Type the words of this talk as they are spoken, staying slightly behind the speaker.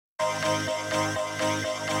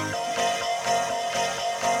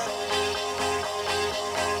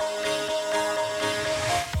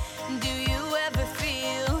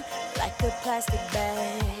Plastic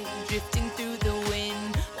bag drifting through the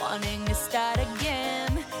wind, wanting to start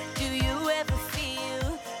again. Do you ever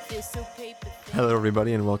feel so paper thin? Hello,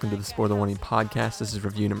 everybody, and welcome to the Spoiler Warning Podcast. This is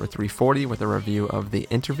review number 340 with a review of The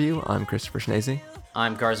Interview. I'm Christopher Schnese.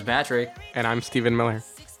 I'm Carson Patrick. And I'm Stephen Miller.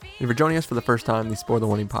 If you're joining us for the first time, the Spoiler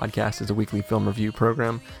Warning Podcast is a weekly film review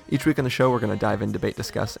program. Each week on the show, we're going to dive in, debate,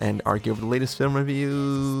 discuss, and argue over the latest film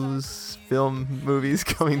movies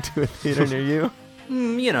coming to a theater near you.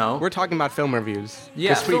 You know. We're talking about film reviews.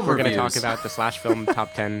 Yeah, this week film we're going to reviews. talk about the Slash Film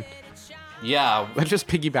Top 10. Yeah. Let's just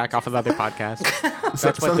piggyback off of other podcasts.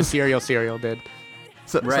 That's what the Serial did.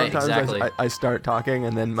 Sometimes exactly. I start talking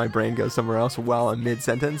and then my brain goes somewhere else while I'm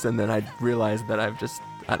mid-sentence, and then I realize that I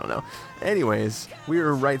don't know. Anyways, we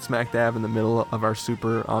were right smack dab in the middle of our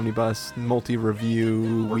super omnibus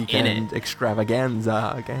multi-review weekend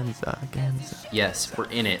extravaganza. Yes, we're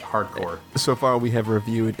in it hardcore. So far, we have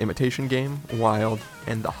reviewed Imitation Game, Wild,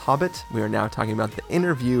 and The Hobbit. We are now talking about The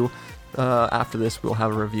Interview. After this, we'll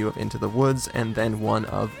have a review of Into the Woods and then one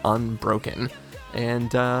of Unbroken.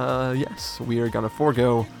 And yes, we are going to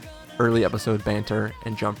forego early episode banter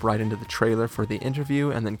and jump right into the trailer for The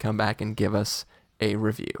Interview and then come back and give us a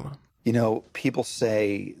review. You know, people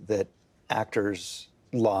say that actors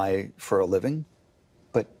lie for a living,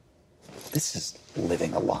 but this is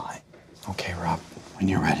living a lie. Okay, Rob, when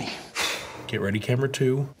you're ready. Get ready, camera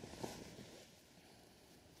 2.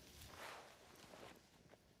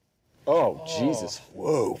 Oh, Jesus.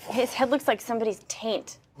 Whoa. His head looks like somebody's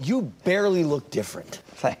taint. You barely look different.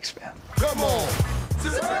 Thanks, man. Come on!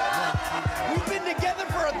 We've been together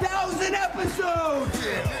for 1,000 episodes!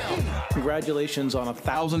 Congratulations on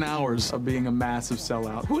 1,000 hours of being a massive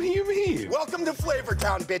sellout. What do you mean? Welcome to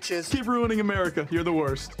Flavortown, bitches! Keep ruining America. You're the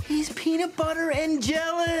worst. He's peanut butter and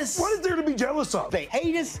jealous! What is there to be jealous of? They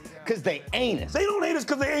hate us because they ain't us. They don't hate us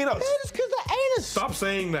because they ain't us. They hate us because they ain't us! Stop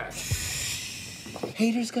saying that.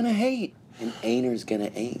 Haters gonna hate, and ain'ters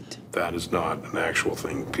gonna ain't. That is not an actual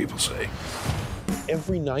thing people say.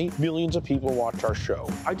 Every night, millions of people watch our show.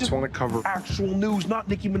 I just want to cover actual news, not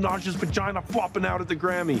Nicki Minaj's vagina flopping out at the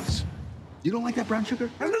Grammys. You don't like that brown sugar?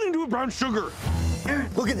 Has nothing to do with brown sugar. Aaron,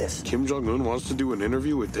 look at this. Kim Jong-un wants to do an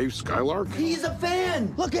interview with Dave Skylark? He's a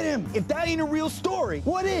fan! Look at him! If that ain't a real story,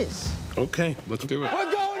 what is? Okay, let's do it.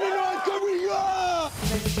 We're going to North Korea!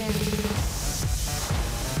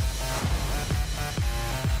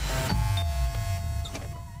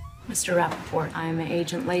 Mr. Rappaport, I'm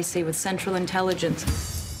Agent Lacey with Central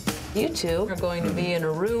Intelligence. You two are going to be in a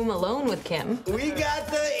room alone with Kim. We got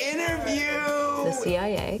the interview! The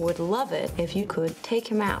CIA would love it if you could take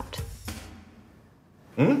him out.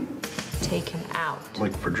 Take him out.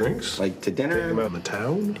 Like for drinks? Like to dinner? Take him out in the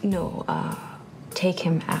town? No, take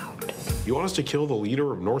him out. You want us to kill the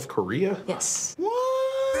leader of North Korea? Yes.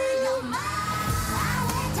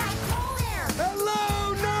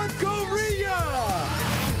 Hello, North Korea!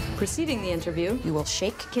 Preceding the interview, you will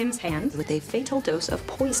shake Kim's hand with a fatal dose of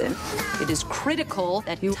poison. It is critical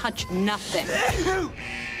that you touch nothing.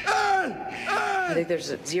 I think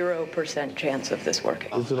there's a 0% chance of this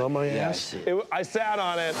working. Is it on my ass? I sat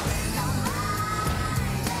on it.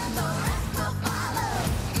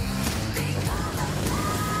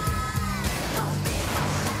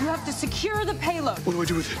 You have to secure the payload. What do I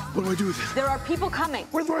do with it? What do I do with it? There are people coming.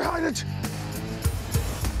 Where do I hide it?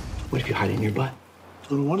 What if you hide it in your butt? I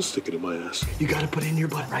don't want to stick it in my ass. You gotta put it in your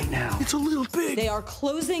butt right now. It's a little big. They are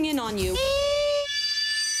closing in on you.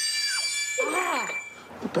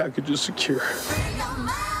 The package is secure.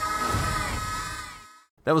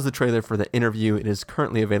 That was the trailer for The Interview. It is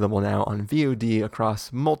currently available now on VOD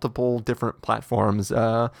across multiple different platforms.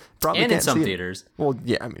 Probably And in can't some see it. theaters. Well,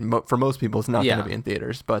 yeah, I mean, for most people, it's not going Yeah. to be in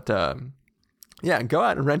theaters. But yeah, go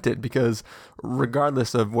out and rent it, because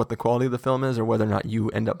regardless of what the quality of the film is or whether or not you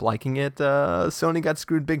end up liking it, Sony got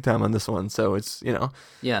screwed big time on this one. So it's,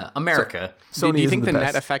 Yeah, America. Sony do you isn't think the net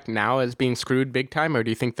best. effect now is being screwed big time, or do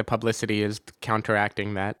you think the publicity is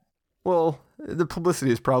counteracting that? Well, the publicity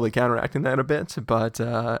is probably counteracting that a bit, but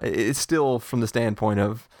it's still from the standpoint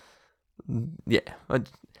of, yeah.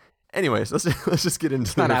 Anyways, let's just get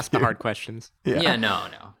into Not the ask the review. hard questions. Yeah, no.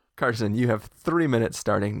 Carson, you have 3 minutes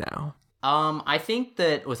starting now. I think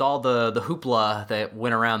that with all the hoopla that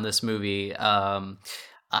went around this movie,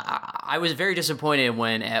 I was very disappointed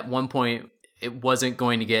when at one point it wasn't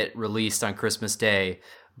going to get released on Christmas Day.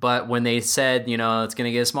 But when they said, it's going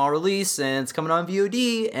to get a small release and it's coming on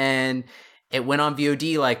VOD, and it went on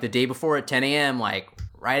VOD like the day before at 10 a.m., like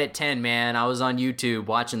right at 10, man, I was on YouTube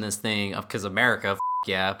watching this thing because America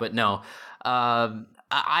yeah, but no.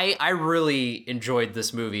 I really enjoyed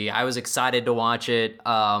this movie. I was excited to watch it.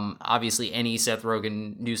 Obviously, any new Seth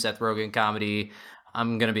Rogen comedy,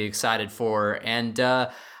 I'm gonna be excited for. And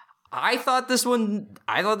I thought this one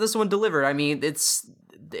delivered. I mean,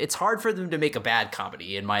 it's hard for them to make a bad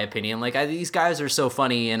comedy, in my opinion. Like these guys are so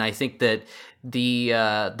funny, and I think that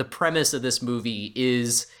the premise of this movie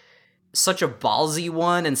is such a ballsy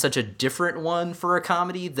one and such a different one for a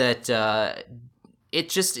comedy that it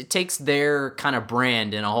takes their kind of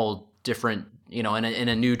brand in a whole different, in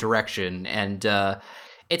a new direction. And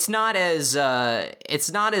it's not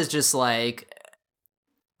as just like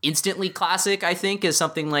instantly classic, I think, as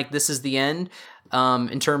something like This Is the End.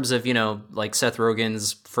 In terms of, like Seth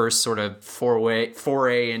Rogen's first sort of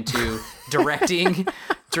foray into directing,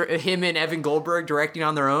 him and Evan Goldberg directing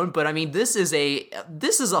on their own. But I mean, this is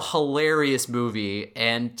a hilarious movie,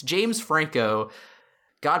 and James Franco,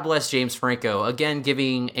 God bless James Franco, again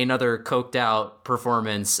giving another coked out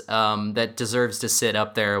performance that deserves to sit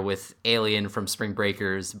up there with Alien from Spring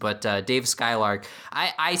Breakers. But Dave Skylark,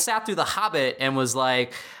 I sat through The Hobbit and was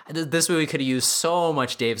like, this movie could have used so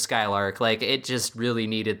much Dave Skylark. Like, it just really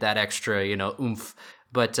needed that extra, oomph.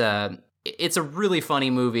 But it's a really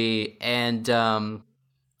funny movie, and I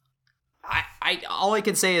all I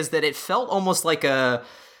can say is that it felt almost like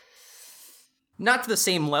not to the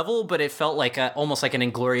same level, but it felt like almost like an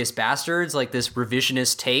Inglourious Bastards, like this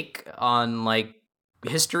revisionist take on like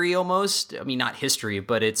history almost. I mean, not history,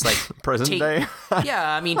 but it's like present day.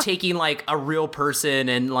 Yeah, I mean, taking like a real person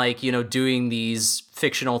and like, doing these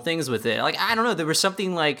fictional things with it. Like, I don't know, there was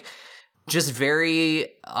something like just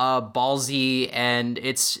very ballsy, and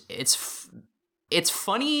it's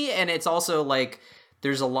funny, and it's also like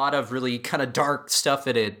there's a lot of really kind of dark stuff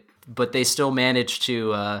in it, but they still managed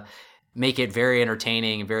to make it very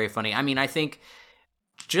entertaining and very funny. I mean, I think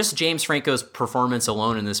just James Franco's performance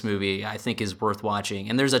alone in this movie, I think, is worth watching.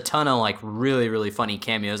 And there's a ton of like really, really funny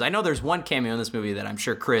cameos. I know there's one cameo in this movie that I'm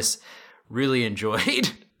sure Chris really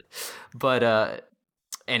enjoyed. But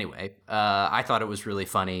anyway, I thought it was really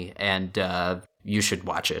funny, and you should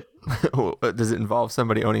watch it. Does it involve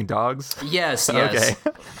somebody owning dogs? Yes. Okay.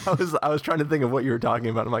 I was trying to think of what you were talking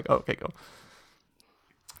about. I'm like, oh, okay, go.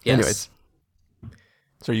 Yes. Anyways.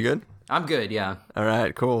 So are you good? I'm good, yeah. All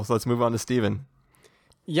right, cool. So let's move on to Steven.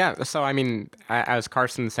 Yeah, so I mean, as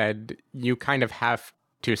Carson said, you kind of have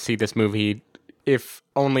to see this movie if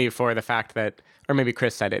only for the fact that, or maybe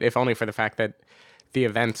Chris said it, if only for the fact that the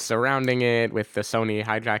events surrounding it, with the Sony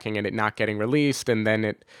hijacking and it not getting released, and then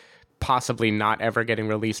it possibly not ever getting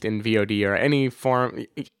released in VOD or any form.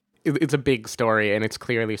 It's a big story, and it's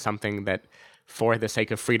clearly something that, for the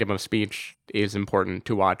sake of freedom of speech, is important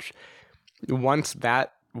to watch. Once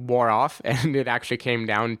that wore off and it actually came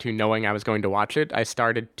down to knowing I was going to watch it, I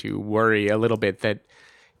started to worry a little bit that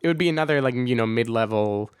it would be another like,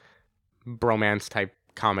 mid-level bromance type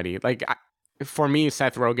comedy. Like, for me,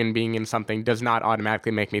 Seth Rogen being in something does not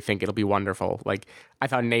automatically make me think it'll be wonderful. Like, I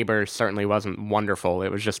thought Neighbors certainly wasn't wonderful. It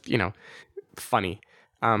was just, funny.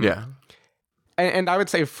 Yeah. And I would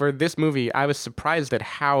say for this movie, I was surprised at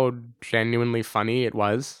how genuinely funny it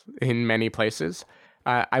was in many places.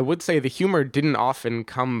 I would say the humor didn't often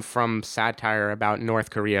come from satire about North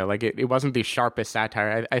Korea. Like, it wasn't the sharpest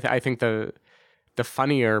satire. I think the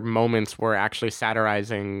funnier moments were actually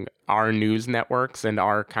satirizing our news networks and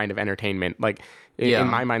our kind of entertainment. Like, in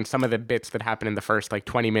my mind, some of the bits that happened in the first,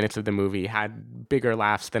 20 minutes of the movie had bigger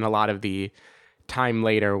laughs than a lot of the time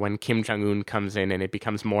later when Kim Jong-un comes in and it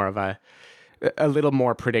becomes more of a little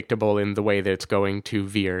more predictable in the way that it's going to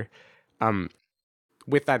veer.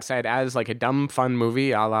 With that said, as like a dumb, fun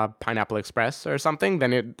movie a la Pineapple Express or something,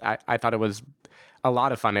 then I thought it was a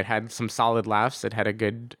lot of fun. It had some solid laughs. It had a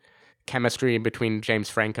good chemistry between James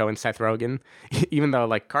Franco and Seth Rogen. Even though,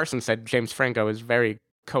 like Carson said, James Franco is very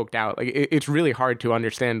coked out. Like, it's really hard to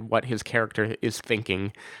understand what his character is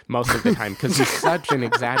thinking most of the time, because he's such an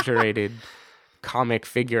exaggerated comic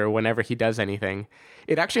figure whenever he does anything.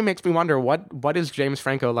 It actually makes me wonder, what is James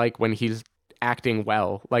Franco like when he's acting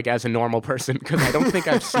well, like as a normal person, because I don't think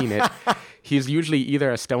I've seen it. He's usually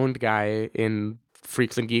either a stoned guy in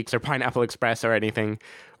Freaks and Geeks or Pineapple Express or anything,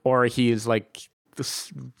 or he's like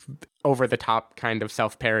this over the top kind of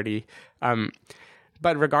self-parody.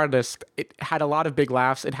 But regardless, it had a lot of big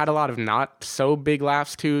laughs. It had a lot of not so big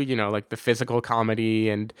laughs too, like the physical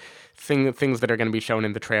comedy and things that are going to be shown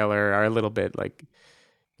in the trailer are a little bit like,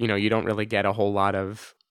 you don't really get a whole lot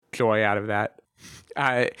of joy out of that.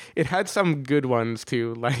 It had some good ones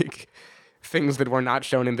too, like things that were not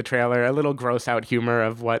shown in the trailer, a little gross out humor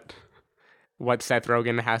of what Seth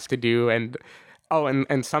Rogen has to do. And Oh,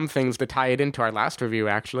 and some things to tie it into our last review,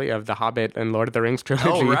 actually, of The Hobbit and Lord of the Rings trilogy.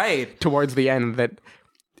 Oh, right. Towards the end, that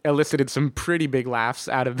elicited some pretty big laughs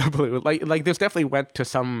out of the blue. Like this definitely went to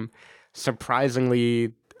some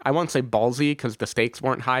surprisingly, I won't say ballsy because the stakes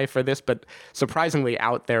weren't high for this, but surprisingly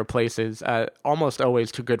out there places, almost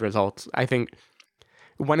always to good results. I think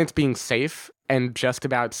when it's being safe and just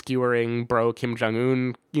about skewering bro Kim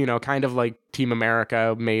Jong-un, kind of like Team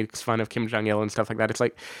America makes fun of Kim Jong-il and stuff like that. It's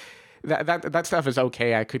like, that stuff is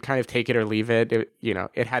okay. I could kind of take it or leave it.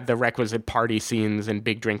 It had the requisite party scenes and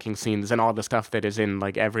big drinking scenes and all the stuff that is in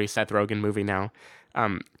like every Seth Rogen movie now.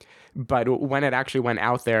 But when it actually went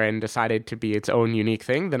out there and decided to be its own unique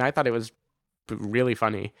thing, then I thought it was really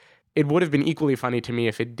funny. It would have been equally funny to me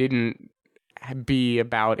if it didn't be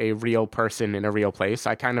about a real person in a real place.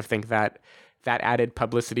 I kind of think that added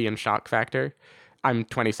publicity and shock factor. I'm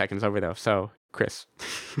 20 seconds over though, so Chris.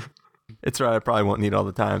 It's right. I probably won't need all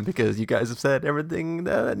the time because you guys have said everything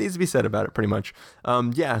that needs to be said about it pretty much.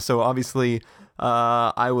 So obviously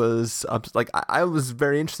I was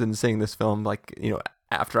very interested in seeing this film,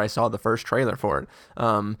 after I saw the first trailer for it.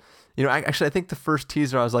 I think the first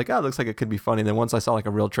teaser, I was like, oh, it looks like it could be funny. And then once I saw like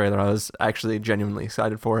a real trailer, I was actually genuinely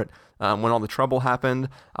excited for it. When all the trouble happened,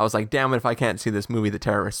 I was like, damn it, if I can't see this movie, the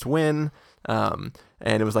terrorists win. And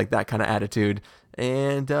it was like that kind of attitude.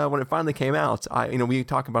 And when it finally came out, we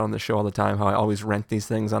talk about on the show all the time how I always rent these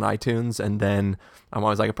things on iTunes, and then I'm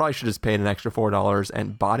always like, I probably should have just paid an extra $4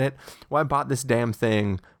 and bought it. Well, I bought this damn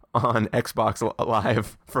thing on Xbox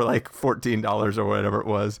Live for like $14 or whatever it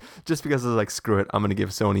was, just because I was like, screw it, I'm going to give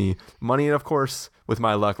Sony money. And of course, with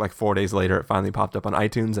my luck, like 4 days later, it finally popped up on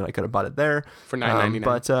iTunes and I could have bought it there. For $9.99.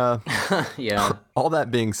 But yeah. All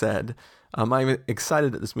that being said, I'm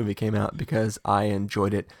excited that this movie came out because I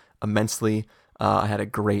enjoyed it immensely. I had a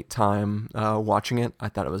great time watching it. I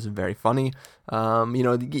thought it was very funny.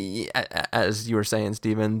 As you were saying,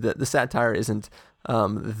 Stephen, the satire isn't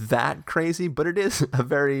that crazy, but it is a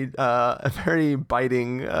very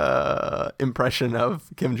biting impression of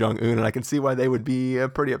Kim Jong-un, and I can see why they would be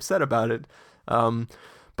pretty upset about it.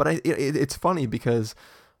 But it's funny because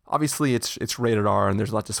obviously it's rated R and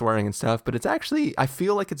there's lots of swearing and stuff, but it's actually, I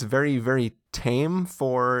feel like it's very, very tame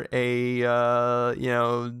for a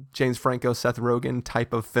James Franco, Seth Rogen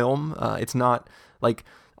type of film. It's not like,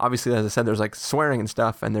 obviously, as I said, there's like swearing and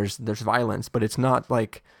stuff and there's violence, but it's not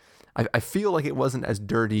like, I feel like it wasn't as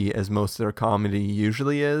dirty as most of their comedy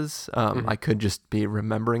usually is. I could just be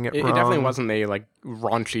remembering it wrong. It definitely wasn't a like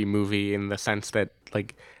raunchy movie in the sense that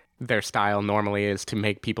like their style normally is to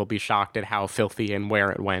make people be shocked at how filthy and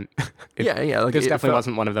where it went. Like this definitely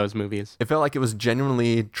wasn't one of those movies. It felt like it was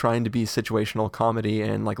genuinely trying to be situational comedy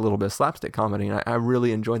and like a little bit of slapstick comedy, and I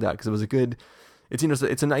really enjoyed that because it was a good.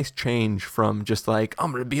 It's a nice change from just like,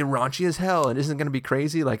 I'm gonna be raunchy as hell and isn't gonna be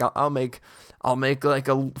crazy. Like I'll make like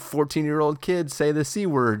a 14-year-old kid say the C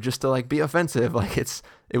word just to like be offensive. Like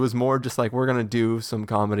it was more just like, we're gonna do some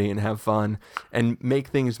comedy and have fun and make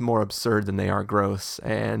things more absurd than they are gross.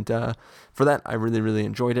 And for that, I really, really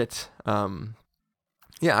enjoyed it. I'm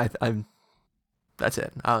that's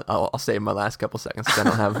it. I'll save my last couple seconds because I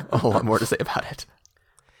don't have a whole lot more to say about it.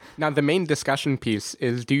 Now, the main discussion piece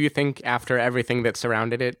is, do you think after everything that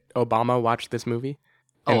surrounded it, Obama watched this movie?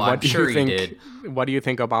 And I'm sure he did. What do you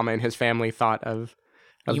think Obama and his family thought of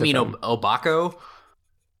you mean Obako?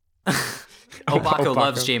 Obako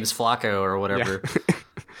loves James Flacco or whatever.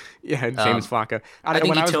 Yeah, James Flacco.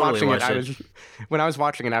 When I was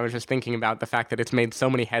watching it, I was just thinking about the fact that it's made so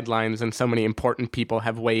many headlines and so many important people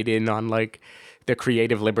have weighed in on like the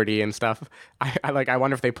creative liberty and stuff. I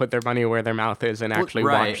wonder if they put their money where their mouth is and actually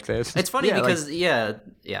watched this. It's funny because I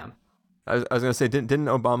was gonna say, didn't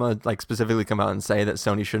Obama like specifically come out and say that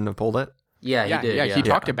Sony shouldn't have pulled it? Yeah, he did. Yeah, he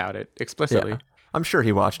talked about it explicitly. Yeah. I'm sure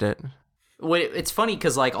he watched it. Well, it's funny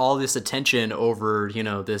because like all this attention over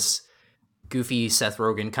this goofy Seth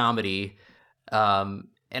Rogen comedy,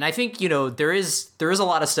 and I think there is a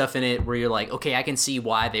lot of stuff in it where you're like, okay, I can see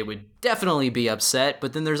why they would definitely be upset,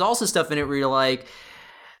 but then there's also stuff in it where you're like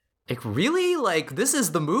really, like this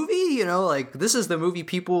is the movie, like this is the movie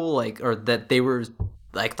people like, or that they were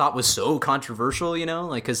like thought was so controversial,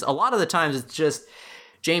 like because a lot of the times it's just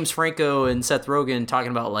James Franco and Seth Rogen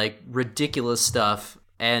talking about like ridiculous stuff,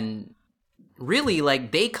 and really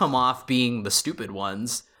like they come off being the stupid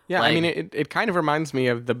ones. Yeah, like, I mean, it kind of reminds me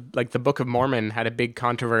of the Book of Mormon had a big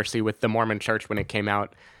controversy with the Mormon Church when it came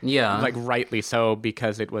out. Yeah, like rightly so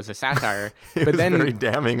because it was a satire. But was then very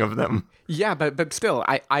damning of them. Yeah, but still,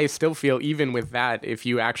 I still feel even with that, if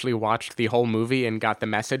you actually watched the whole movie and got the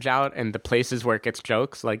message out and the places where it gets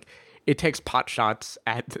jokes, like it takes pot shots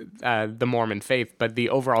at the Mormon faith, but the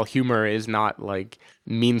overall humor is not like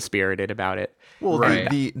mean-spirited about it. Well, Right.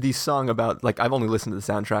 the song about, like, I've only listened to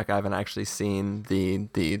the soundtrack. I haven't actually seen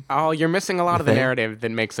the Oh, you're missing a lot of the thing. narrative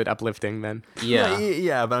that makes it uplifting then.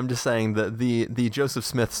 Yeah. but I'm just saying that the Joseph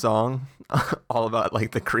Smith song, all about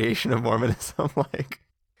like the creation of Mormonism, like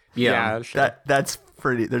Yeah. Sure. that's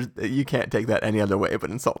pretty. You can't take that any other way but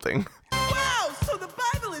insulting. Wow, so the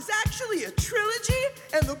Bible is actually a trilogy,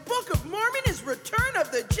 and the Book of Mormon is Return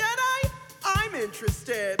of the Jedi? I'm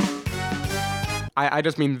interested. I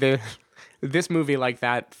just mean this movie like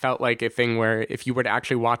that felt like a thing where if you were to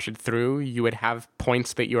actually watch it through, you would have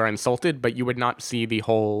points that you are insulted, but you would not see the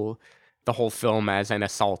whole film as an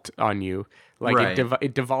assault on you. Like Right.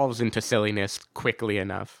 it devolves into silliness quickly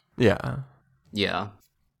enough. Yeah, Yeah.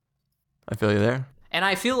 I feel you there. And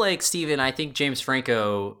I feel like, Steven, I think James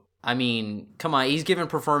Franco, I mean, come on, he's given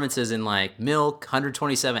performances in like Milk,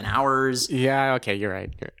 127 Hours. Yeah, okay, you're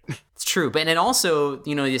right. It's true. But and then also,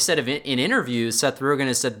 you know, you said in interviews, Seth Rogen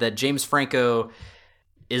has said that James Franco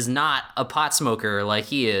is not a pot smoker like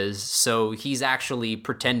he is. So he's actually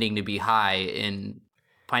pretending to be high in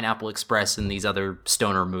Pineapple Express and these other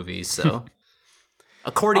stoner movies. So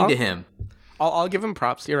according to him. I'll give him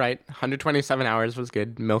props. You're right. 127 Hours was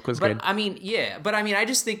good. Milk was good. But I mean, yeah, but I mean, I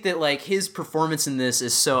just think that like his performance in this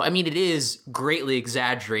is so, I mean, it is greatly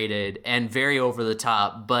exaggerated and very over the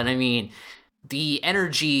top, but I mean, the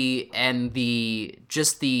energy and the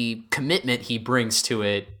commitment he brings to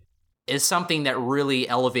it is something that really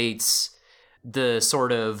elevates the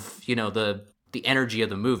sort of, you know, the energy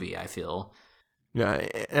of the movie, I feel. Yeah,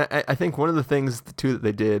 I think one of the things too that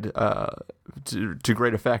they did to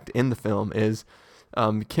great effect in the film is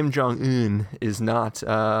Kim Jong-un is not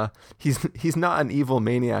he's not an evil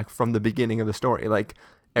maniac from the beginning of the story. Like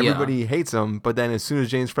everybody hates him, but then as soon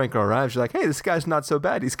as James Franco arrives, you're like, hey, this guy's not so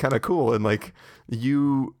bad. He's kind of cool, and like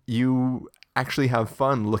you actually have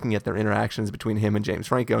fun looking at their interactions between him and James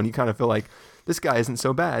Franco, and you kind of feel like this guy isn't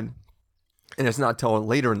so bad. And it's not till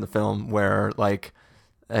later in the film where like.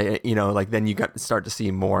 You know, like then you start to see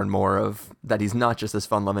more and more of that he's not just this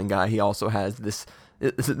fun-loving guy. He also has this.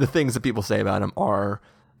 The things that people say about him are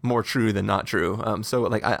more true than not true. So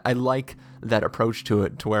like I like that approach to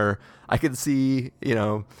it, to where I could see, you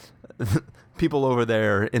know, people over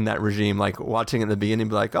there in that regime like watching at the beginning,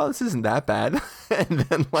 be like, oh, this isn't that bad, and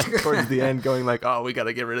then like towards the end going like, oh, we got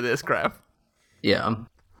to get rid of this crap. Yeah, All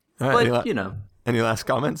right, but you know, any last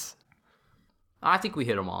comments? I think we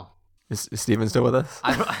hit them all. Is Steven still with us?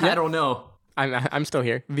 I don't know. I'm still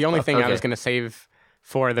here. The only thing I okay. was going to save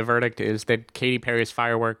for the verdict is that Katy Perry's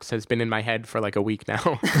Fireworks has been in my head for like a week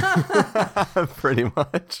now. Pretty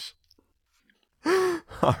much.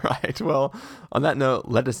 All right. Well, on that note,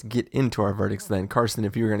 let us get into our verdicts then. Carson,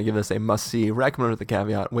 if you were going to give this a must-see, recommend with the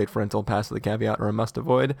caveat, wait for rental, pass with the caveat, or a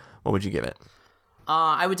must-avoid, what would you give it?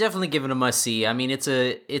 I would definitely give it a must-see. I mean,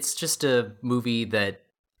 it's just a movie that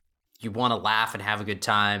you want to laugh and have a good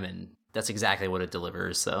time, and that's exactly what it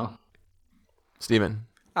delivers. So, Steven?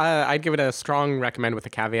 I'd give it a strong recommend with a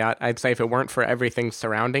caveat. I'd say if it weren't for everything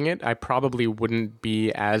surrounding it, I probably wouldn't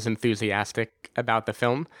be as enthusiastic about the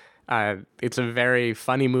film. It's a very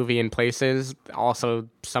funny movie in places. Also,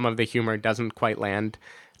 some of the humor doesn't quite land.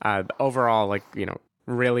 Overall, like, you know,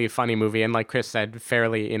 really funny movie. And like Chris said,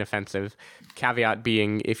 fairly inoffensive. Caveat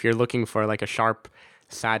being, if you're looking for like a sharp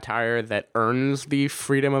satire that earns the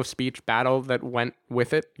freedom of speech battle that went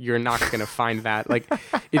with it, you're not going to find that. Like,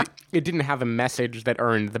 it didn't have a message that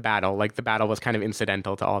earned the battle. Like, the battle was kind of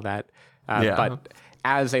incidental to all that. But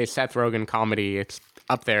as a Seth Rogen comedy, it's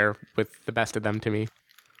up there with the best of them to me.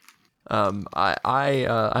 I'm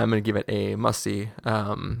going to give it a must-see.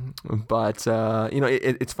 But you know,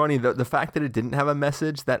 it's funny, the fact that it didn't have a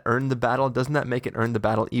message that earned the battle, doesn't that make it earn the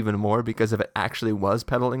battle even more? Because if it actually was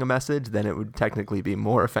peddling a message, then it would technically be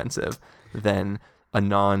more offensive than a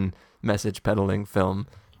non-message peddling film,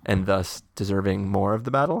 and thus deserving more of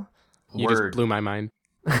the battle. You just blew my mind.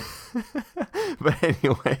 But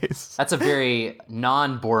anyways, that's a very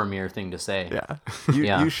non-Boromir thing to say.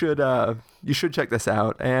 Yeah, you should check this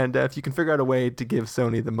out, and if you can figure out a way to give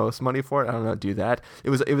Sony the most money for it, I don't know, do that. It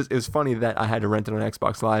was funny that I had to rent it on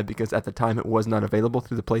Xbox Live because at the time it was not available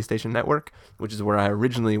through the PlayStation Network, which is where I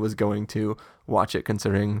originally was going to watch it,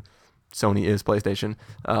 considering Sony is PlayStation.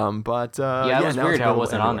 But it was weird how it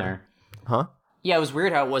wasn't on there. Huh? Yeah, it was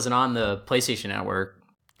weird how it wasn't on the PlayStation Network.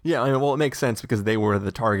 Yeah, I mean, well, it makes sense because they were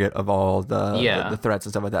the target of all the threats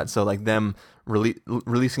and stuff like that. So, like, them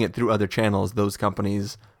releasing it through other channels, those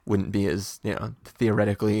companies wouldn't be as, you know,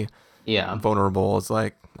 theoretically vulnerable is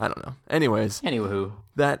like, I don't know. Anyways. Anywho.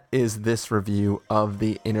 That is this review of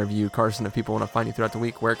The Interview. Carson, if people want to find you throughout the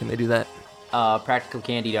week, where can they do that?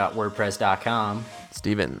 Practicalcandy.wordpress.com.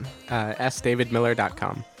 Steven.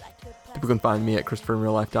 sdavidmiller.com. People can find me at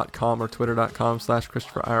ChristopherInRealLife.com or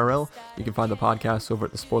Twitter.com/ChristopherIRL. You can find the podcast over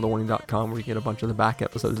at thespoilerwarning.com, where you get a bunch of the back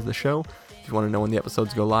episodes of the show. If you want to know when the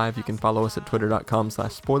episodes go live, you can follow us at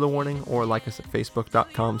Twitter.com/spoilerwarning or like us at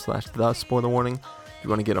Facebook.com/thespoilerwarning. If you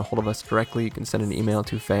want to get a hold of us directly, you can send an email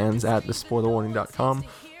to fans@thespoilerwarning.com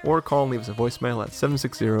or call and leave us a voicemail at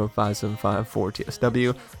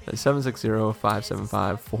 760-575-4TSW. That's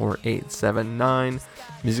 760-575-4879.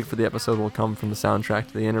 Music for the episode will come from the soundtrack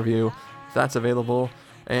to The Interview, if that's available.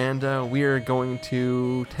 And we are going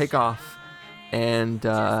to take off and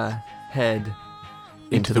head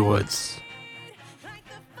into the woods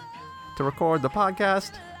to record the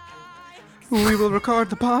podcast. We will record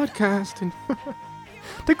the podcast in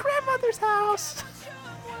the grandmother's house.